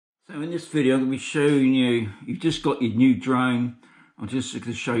So in this video I'm going to be showing you, you've just got your new drone. I'm just going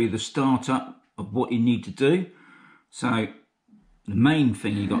to show you the startup of what you need to do. So the main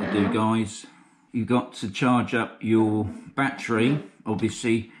thing you've got to do, guys, you've got to charge up your battery,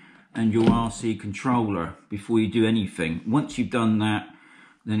 obviously, and your RC controller before you do anything. Once you've done that,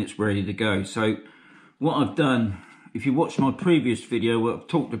 then it's ready to go. So what I've done, if you watch my previous video where I've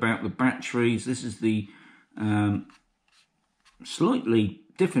talked about the batteries, this is the slightly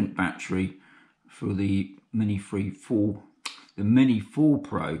different battery for the Mini 4, the Mini 4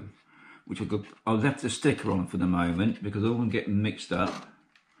 Pro, which I'll left the sticker on for the moment because I don't want to get them mixed up.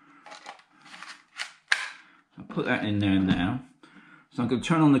 I'll put that in there now. So I'm going to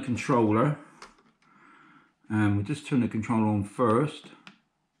turn on the controller, and we'll just turn the controller on first.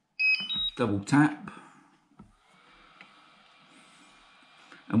 Double tap.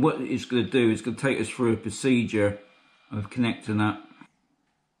 And what it's going to do is going to take us through a procedure of connecting up.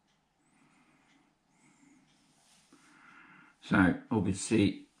 So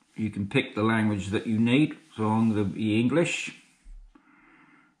obviously you can pick the language that you need. So I'm going to be English.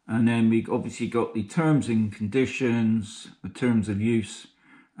 And then we've obviously got the terms and conditions, the terms of use.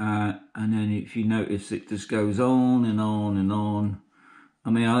 And then if you notice, it just goes on and on and on. I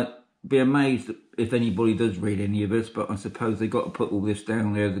mean, I'd be amazed if anybody does read any of this, but I suppose they've got to put all this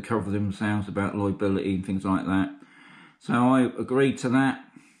down there to cover themselves about liability and things like that. So I agreed to that.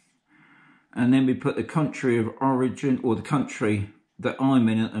 And then we put the country of origin, or the country that I'm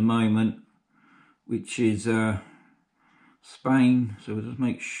in at the moment, which is Spain. So we'll just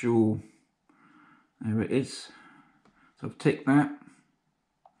make sure, there it is. So I've ticked that.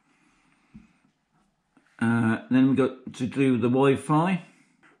 Then we've got to do the Wi-Fi.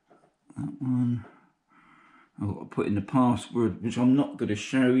 That one. I've got to put in the password, which I'm not going to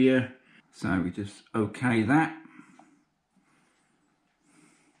show you. So we just OK that.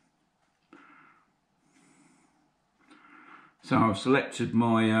 So I've selected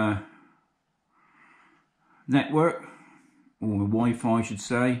my network, or the Wi-Fi I should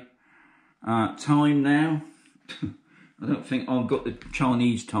say. Time now. I don't think I've got the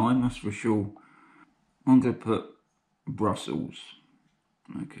Chinese time, that's for sure. I'm going to put Brussels.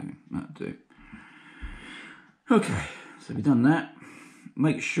 Okay, that'll do. Okay, so we've done that.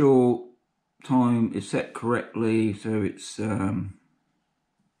 Make sure time is set correctly, so it's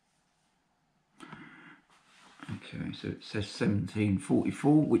okay, so it says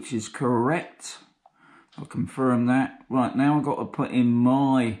 17:44, which is correct. I'll confirm that. Right, now I've got to put in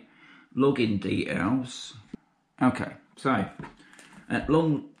my login details. Okay, so at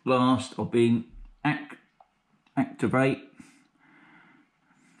long last I've been activate.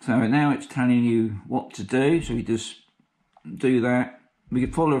 So now it's telling you what to do, so we just do that. We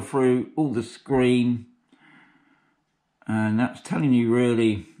can follow through all the screen, and that's telling you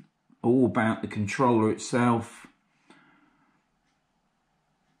really all about the controller itself,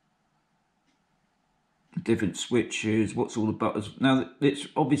 the different switches, what's all the buttons. Now it's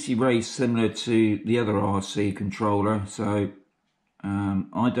obviously very similar to the other RC controller, so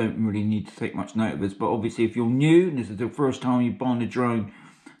I don't really need to take much note of this, but obviously if you're new and this is the first time you're buying a drone,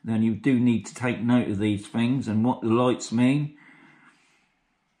 then you do need to take note of these things and what the lights mean.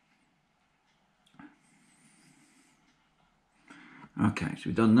 Okay, so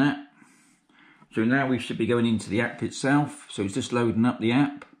we've done that. So now we should be going into the app itself. So it's just loading up the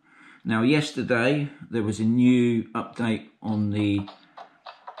app. Now yesterday there was a new update on the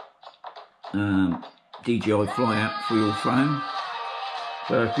DJI Fly app for your phone.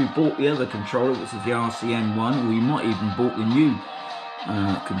 So if you bought the other controller, which is the RCN1, or you might even bought the new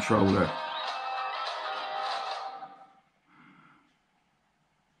controller.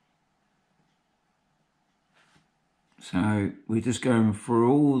 So we're just going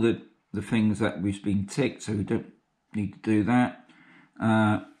through all the things that we've been ticked, so we don't need to do that.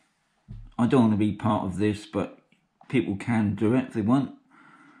 I don't want to be part of this, but people can do it if they want.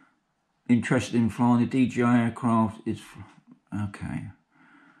 Interested in flying the DJI aircraft is okay.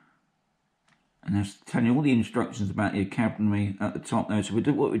 And that's telling you all the instructions about the academy at the top there. So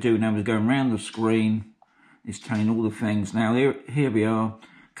what we do now is going around the screen. It's telling all the things. Now here we are,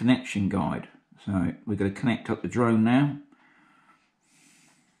 connection guide. So we're going to connect up the drone now.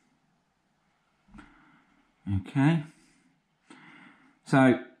 Okay.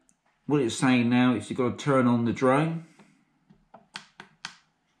 So what it's saying now is you've got to turn on the drone.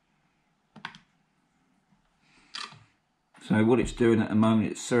 So what it's doing at the moment,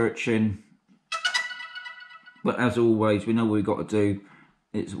 it's searching. But as always, we know what we've got to do.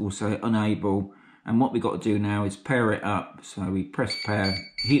 It's also unable. And what we've got to do now is pair it up. So we press pair.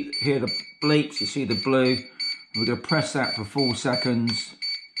 Hear the bleeps, you see the blue. We're going to press that for 4 seconds.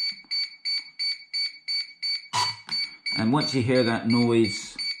 And once you hear that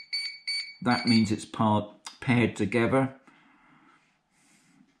noise, that means it's paired together.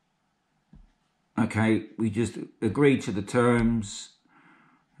 Okay, we just agree to the terms.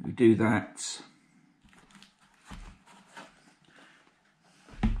 We do that.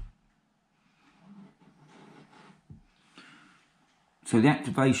 So the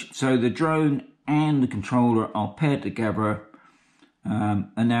activation, so the drone and the controller are paired together.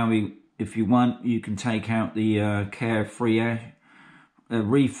 And now if you want, you can take out the carefree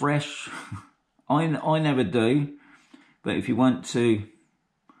refresh. I never do, but if you want to,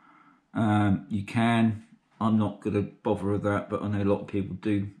 you can. I'm not going to bother with that, but I know a lot of people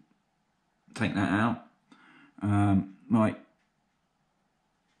do take that out. Right,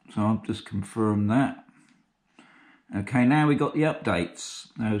 so I'll just confirm that. Okay, now we got the updates.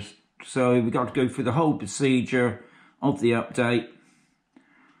 So we got to go through the whole procedure of the update.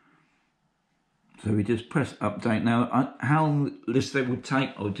 So we just press update. Now, how long this thing would take,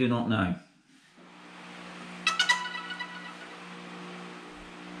 I do not know.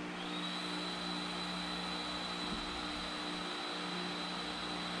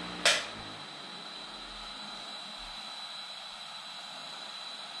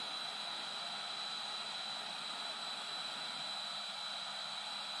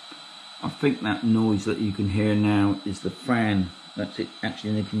 I think that noise that you can hear now is the fan. That's it,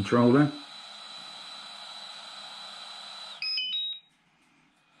 actually in the controller.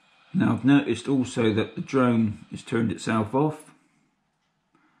 Now I've noticed also that the drone has turned itself off.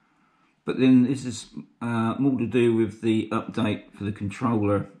 But then this is more to do with the update for the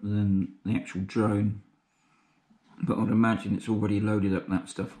controller than the actual drone. But I'd imagine it's already loaded up that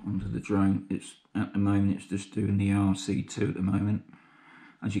stuff onto the drone. It's at the moment it's just doing the RC2 at the moment.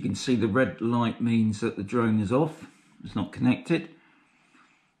 As you can see, the red light means that the drone is off, it's not connected.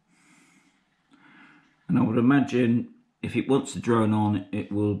 And I would imagine if it wants the drone on,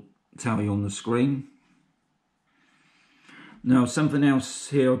 it will tell you on the screen. Now, something else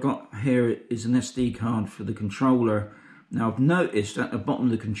here I've got here is an SD card for the controller. Now, I've noticed at the bottom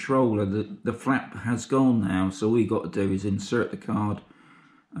of the controller that the flap has gone now, so all you've got to do is insert the card,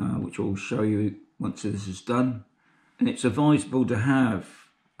 which I'll show you once this is done. And it's advisable to have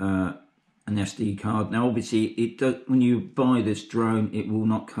an SD card. Now obviously it does, when you buy this drone it will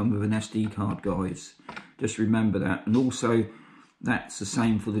not come with an SD card, guys, just remember that. And also that's the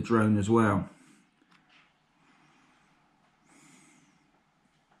same for the drone as well.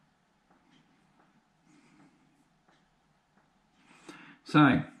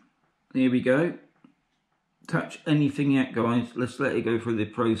 So here we go. Touch anything yet, guys, let's let it go through the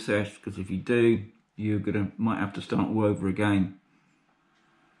process, because if you do, you're might have to start all over again.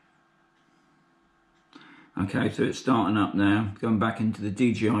 Okay, so it's starting up now, going back into the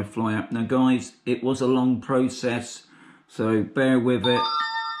DJI Fly app. Now guys, it was a long process, so bear with it.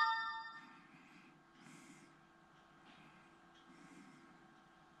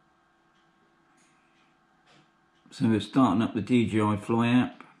 So it's starting up the DJI Fly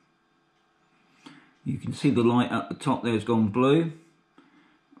app. You can see the light at the top there has gone blue.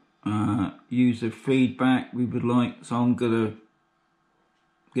 User feedback we would like, so I'm going to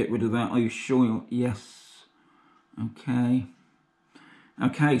get rid of that. Are you sure? Yes. Okay.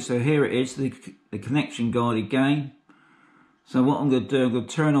 Okay, so here it is, the connection guide again. So what I'm going to do, I'm going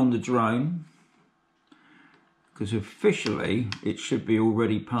to turn on the drone, because officially it should be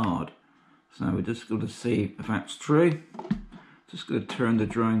already powered. So we're just going to see if that's true. Just going to turn the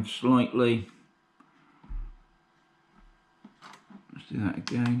drone slightly. Let's do that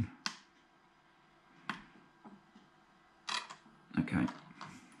again. Okay.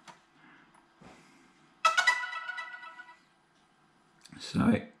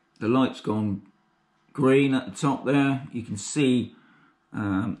 So the light's gone green at the top there. You can see,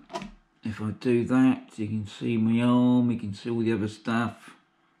 if I do that, you can see my arm, you can see all the other stuff.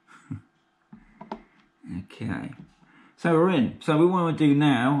 Okay, so we're in. So we want to do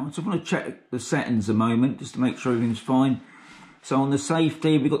now, I just want to check the settings a moment, just to make sure everything's fine. So on the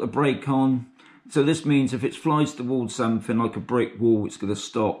safety, we've got the brake on. So this means if it flies towards something like a brick wall, it's going to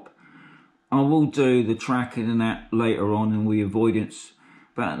stop. I will do the tracking and that later on and the avoidance,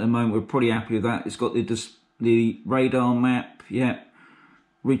 but at the moment we're pretty happy with that. It's got the radar map, yeah.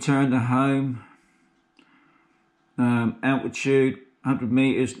 Return to home, altitude, 100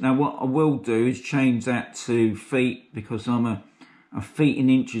 meters. Now what I will do is change that to feet, because I'm a feet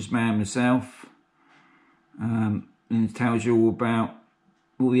and inches man myself. And it tells you all about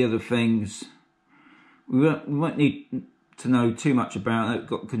all the other things. We won't need to know too much about it. We've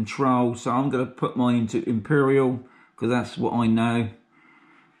got control, so I'm going to put mine into Imperial, because that's what I know.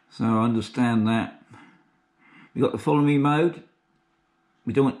 So I understand that. We've got the follow me mode.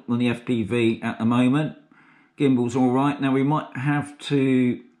 We don't want on the FPV at the moment. Gimbal's all right. Now we might have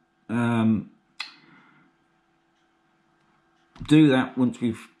to do that once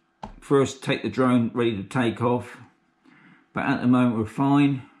we've first take the drone ready to take off. But at the moment we're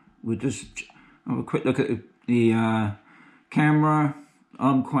fine. We'll just have a quick look at the camera.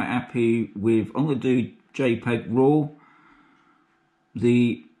 I'm quite happy with, I'm going to do JPEG RAW.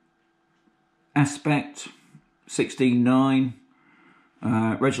 The aspect 16:9,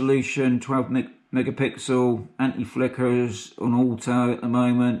 resolution 12 megapixel, anti-flickers on auto at the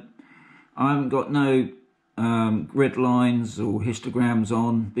moment. I haven't got no grid lines or histograms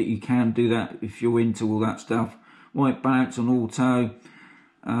on, but you can do that if you're into all that stuff. White balance on auto.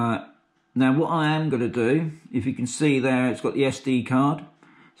 Now what I am going to do, if you can see there, it's got the SD card.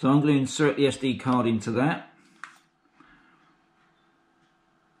 So I'm going to insert the SD card into that.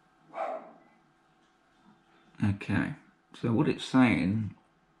 Okay, so what it's saying,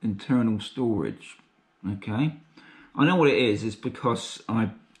 internal storage. Okay, I know what it is. It's because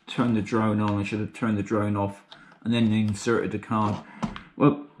I turned the drone on. I should have turned the drone off and then inserted the card.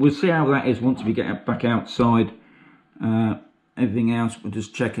 Well, we'll see how that is once we get back outside. Everything else, we're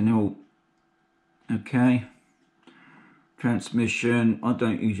just checking all. Okay, transmission, I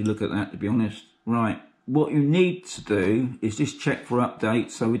don't usually look at that, to be honest. Right, what you need to do is just check for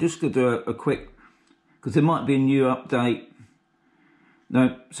updates. So we're just going to do a quick, because there might be a new update.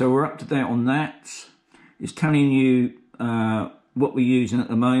 No, so we're up to date on that. It's telling you what we're using at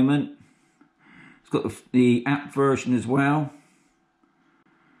the moment. It's got the app version as well.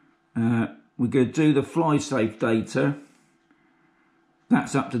 We're going to do the fly safe data.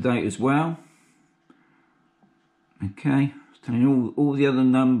 That's up to date as well. Okay, it's telling you all the other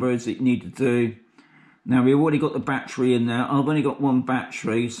numbers that you need to do. Now we've already got the battery in there. I've only got one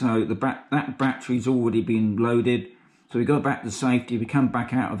battery, so that battery's already been loaded. So we go back to safety, we come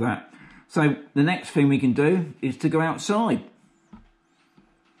back out of that. So the next thing we can do is to go outside.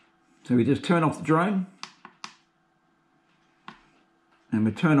 So we just turn off the drone. And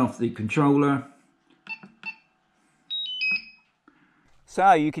we turn off the controller.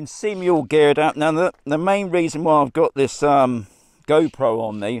 So you can see me all geared up. Now the main reason why I've got this GoPro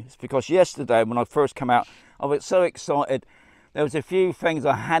on me is because yesterday when I first came out, I was so excited. There was a few things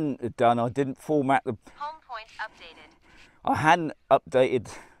I hadn't done. I didn't format the home point updated. I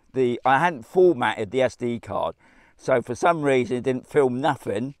hadn't formatted the SD card. So for some reason it didn't film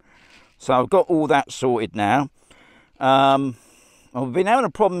nothing. So I've got all that sorted now. I've been having a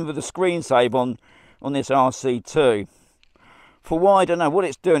problem with the screen save on this RC2. For why, I don't know what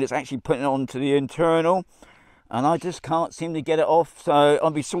it's doing. It's actually putting it onto the internal, and I just can't seem to get it off. So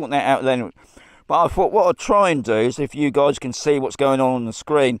I'll be sorting that out then. But I thought what I'll try and do is, if you guys can see what's going on the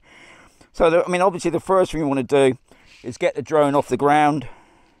screen. So I mean, obviously the first thing you want to do is get the drone off the ground,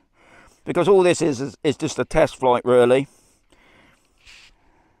 because all this is just a test flight, really.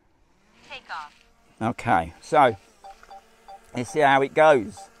 Take off. Okay, so let's see how it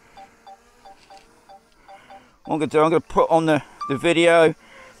goes. What I'm going to do, I'm going to put on the video.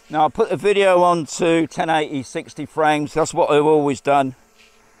 Now I'll put the video on to 1080 60 frames. That's what I've always done.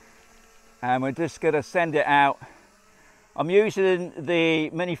 And we're just going to send it out. I'm using the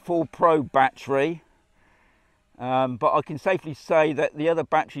Mini 4 Pro battery. But I can safely say that the other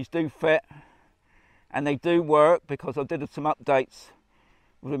batteries do fit. And they do work, because I did some updates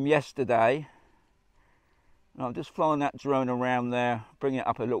with them yesterday. And I'm just flying that drone around there, bring it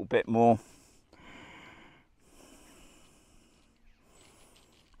up a little bit more.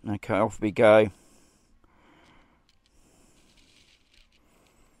 Okay, off we go.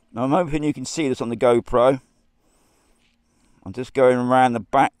 Now I'm hoping you can see this on the GoPro. I'm just going around the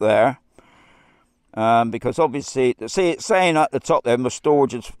back there. Because obviously, see it's saying at the top there, my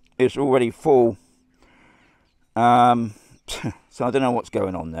storage is already full. So I don't know what's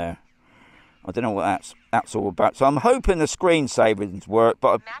going on there. I don't know what that's all about. So I'm hoping the screen savings work,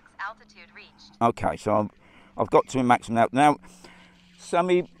 but max altitude reached. Okay, so I've got to maximum out now.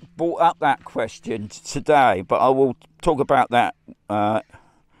 Somebody brought up that question today, but I will talk about that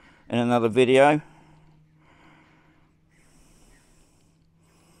in another video.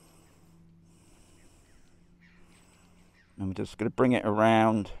 I'm just going to bring it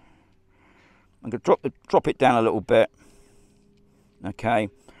around. I'm going to drop it down a little bit. Okay,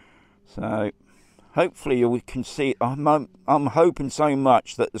 so hopefully you can see. I'm hoping so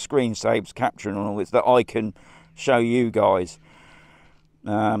much that the screen save's capturing all this that I can show you guys.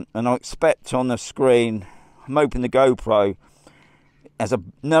 And I expect on the screen, I'm hoping the GoPro as a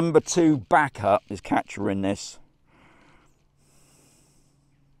 #2 backup is capturing this.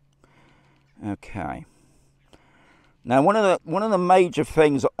 Okay, Now, one of the major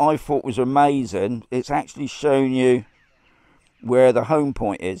things that I thought was amazing, it's actually showing you where the home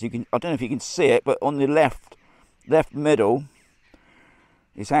point is. You can, I don't know if you can see it, but on the left middle,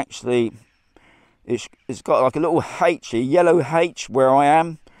 it's actually, it's got like a little H, a yellow H where I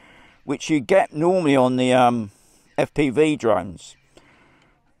am, which you get normally on the FPV drones,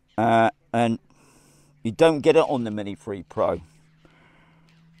 and you don't get it on the Mini 3 Pro.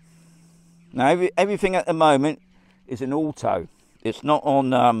 Now, everything at the moment is in auto. It's not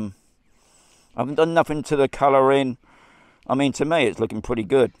on, I haven't done nothing to the colouring. I mean, to me, it's looking pretty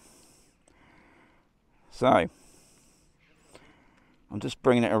good. So, I'm just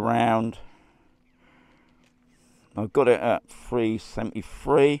bringing it around. I've got it at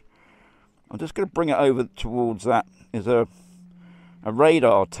 373. I'm just going to bring it over towards that. There's a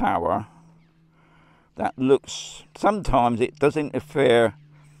radar tower that looks, sometimes it does interfere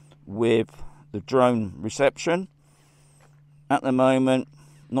with the drone reception. At the moment,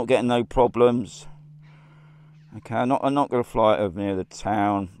 not getting no problems. Okay, I'm not going to fly it over near the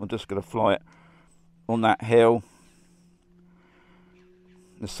town. I'm just going to fly it on that hill.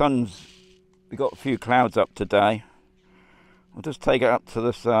 The sun's, we got a few clouds up today. I'll just take it up to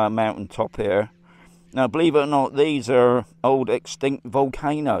this mountain top here. Now, believe it or not, these are old extinct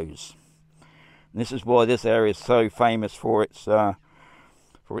volcanoes. And this is why this area is so famous for its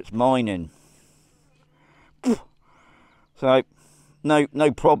mining. So,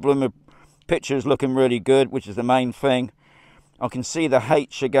 no problem. The picture's looking really good, which is the main thing. I can see the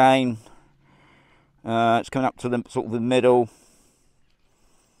H again. It's coming up to the sort of the middle.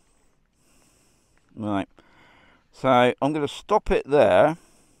 Right. So I'm going to stop it there.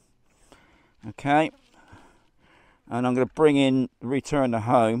 Okay. And I'm going to bring in return to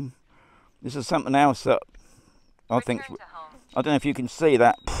home. This is something else that I think, I don't know if you can see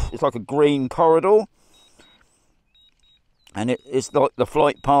that. It's like a green corridor. And it's like the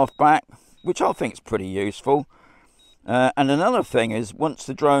flight path back, which I think is pretty useful. And another thing is, once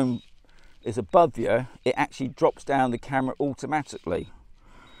the drone is above you, it actually drops down the camera automatically,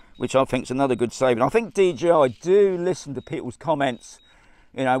 which I think is another good saving. I think DJI do listen to people's comments.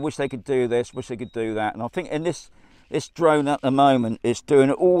 You know, wish they could do this, wish they could do that. And I think in this drone at the moment, it's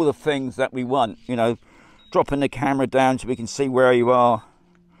doing all the things that we want. You know, dropping the camera down so we can see where you are.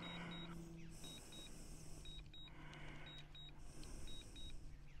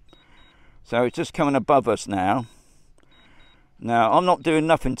 So it's just coming above us now. Now, I'm not doing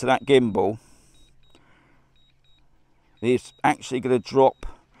nothing to that gimbal. It's actually going to drop.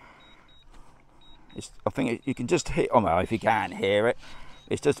 I think you can just hear, oh no, if you can hear it.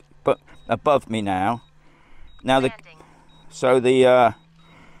 It's just but above me now. Now the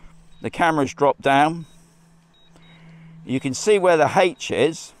camera's dropped down. You can see where the H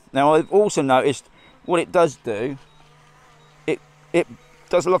is. Now, I've also noticed what it does do. It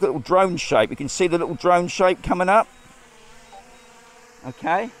does look like a little drone shape. You can see the little drone shape coming up.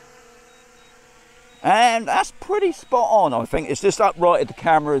 Okay. And that's pretty spot on, I think. It's just upright at the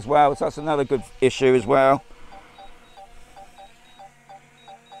camera as well, so that's another good issue as well.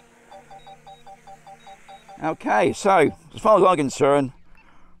 Okay, so as far as I'm concerned,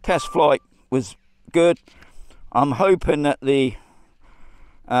 test flight was good. I'm hoping that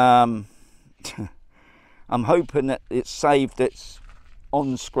I'm hoping that it saved its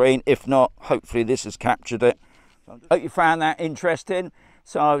on screen. If not, hopefully this has captured it. Hope you found that interesting.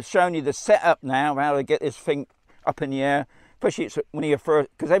 So I've shown you the setup now, how to get this thing up in the air, especially it's when you're first,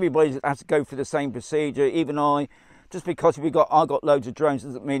 because everybody has to go through the same procedure. Even I, just because I got loads of drones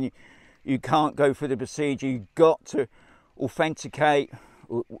doesn't mean you can't go through the procedure. You've got to authenticate.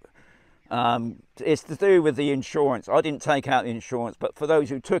 It's to do with the insurance. I didn't take out the insurance, but for those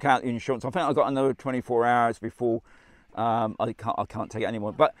who took out the insurance, I think I got another 24 hours before. I can't take it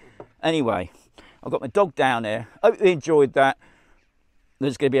anymore. But anyway, I've got my dog down there. Hope you enjoyed that.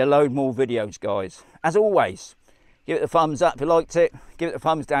 There's going to be a load more videos, guys. As always, give it a thumbs up if you liked it. Give it a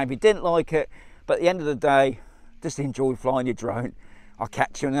thumbs down if you didn't like it. But at the end of the day, just enjoy flying your drone. I'll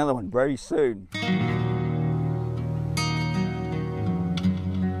catch you on another one very soon.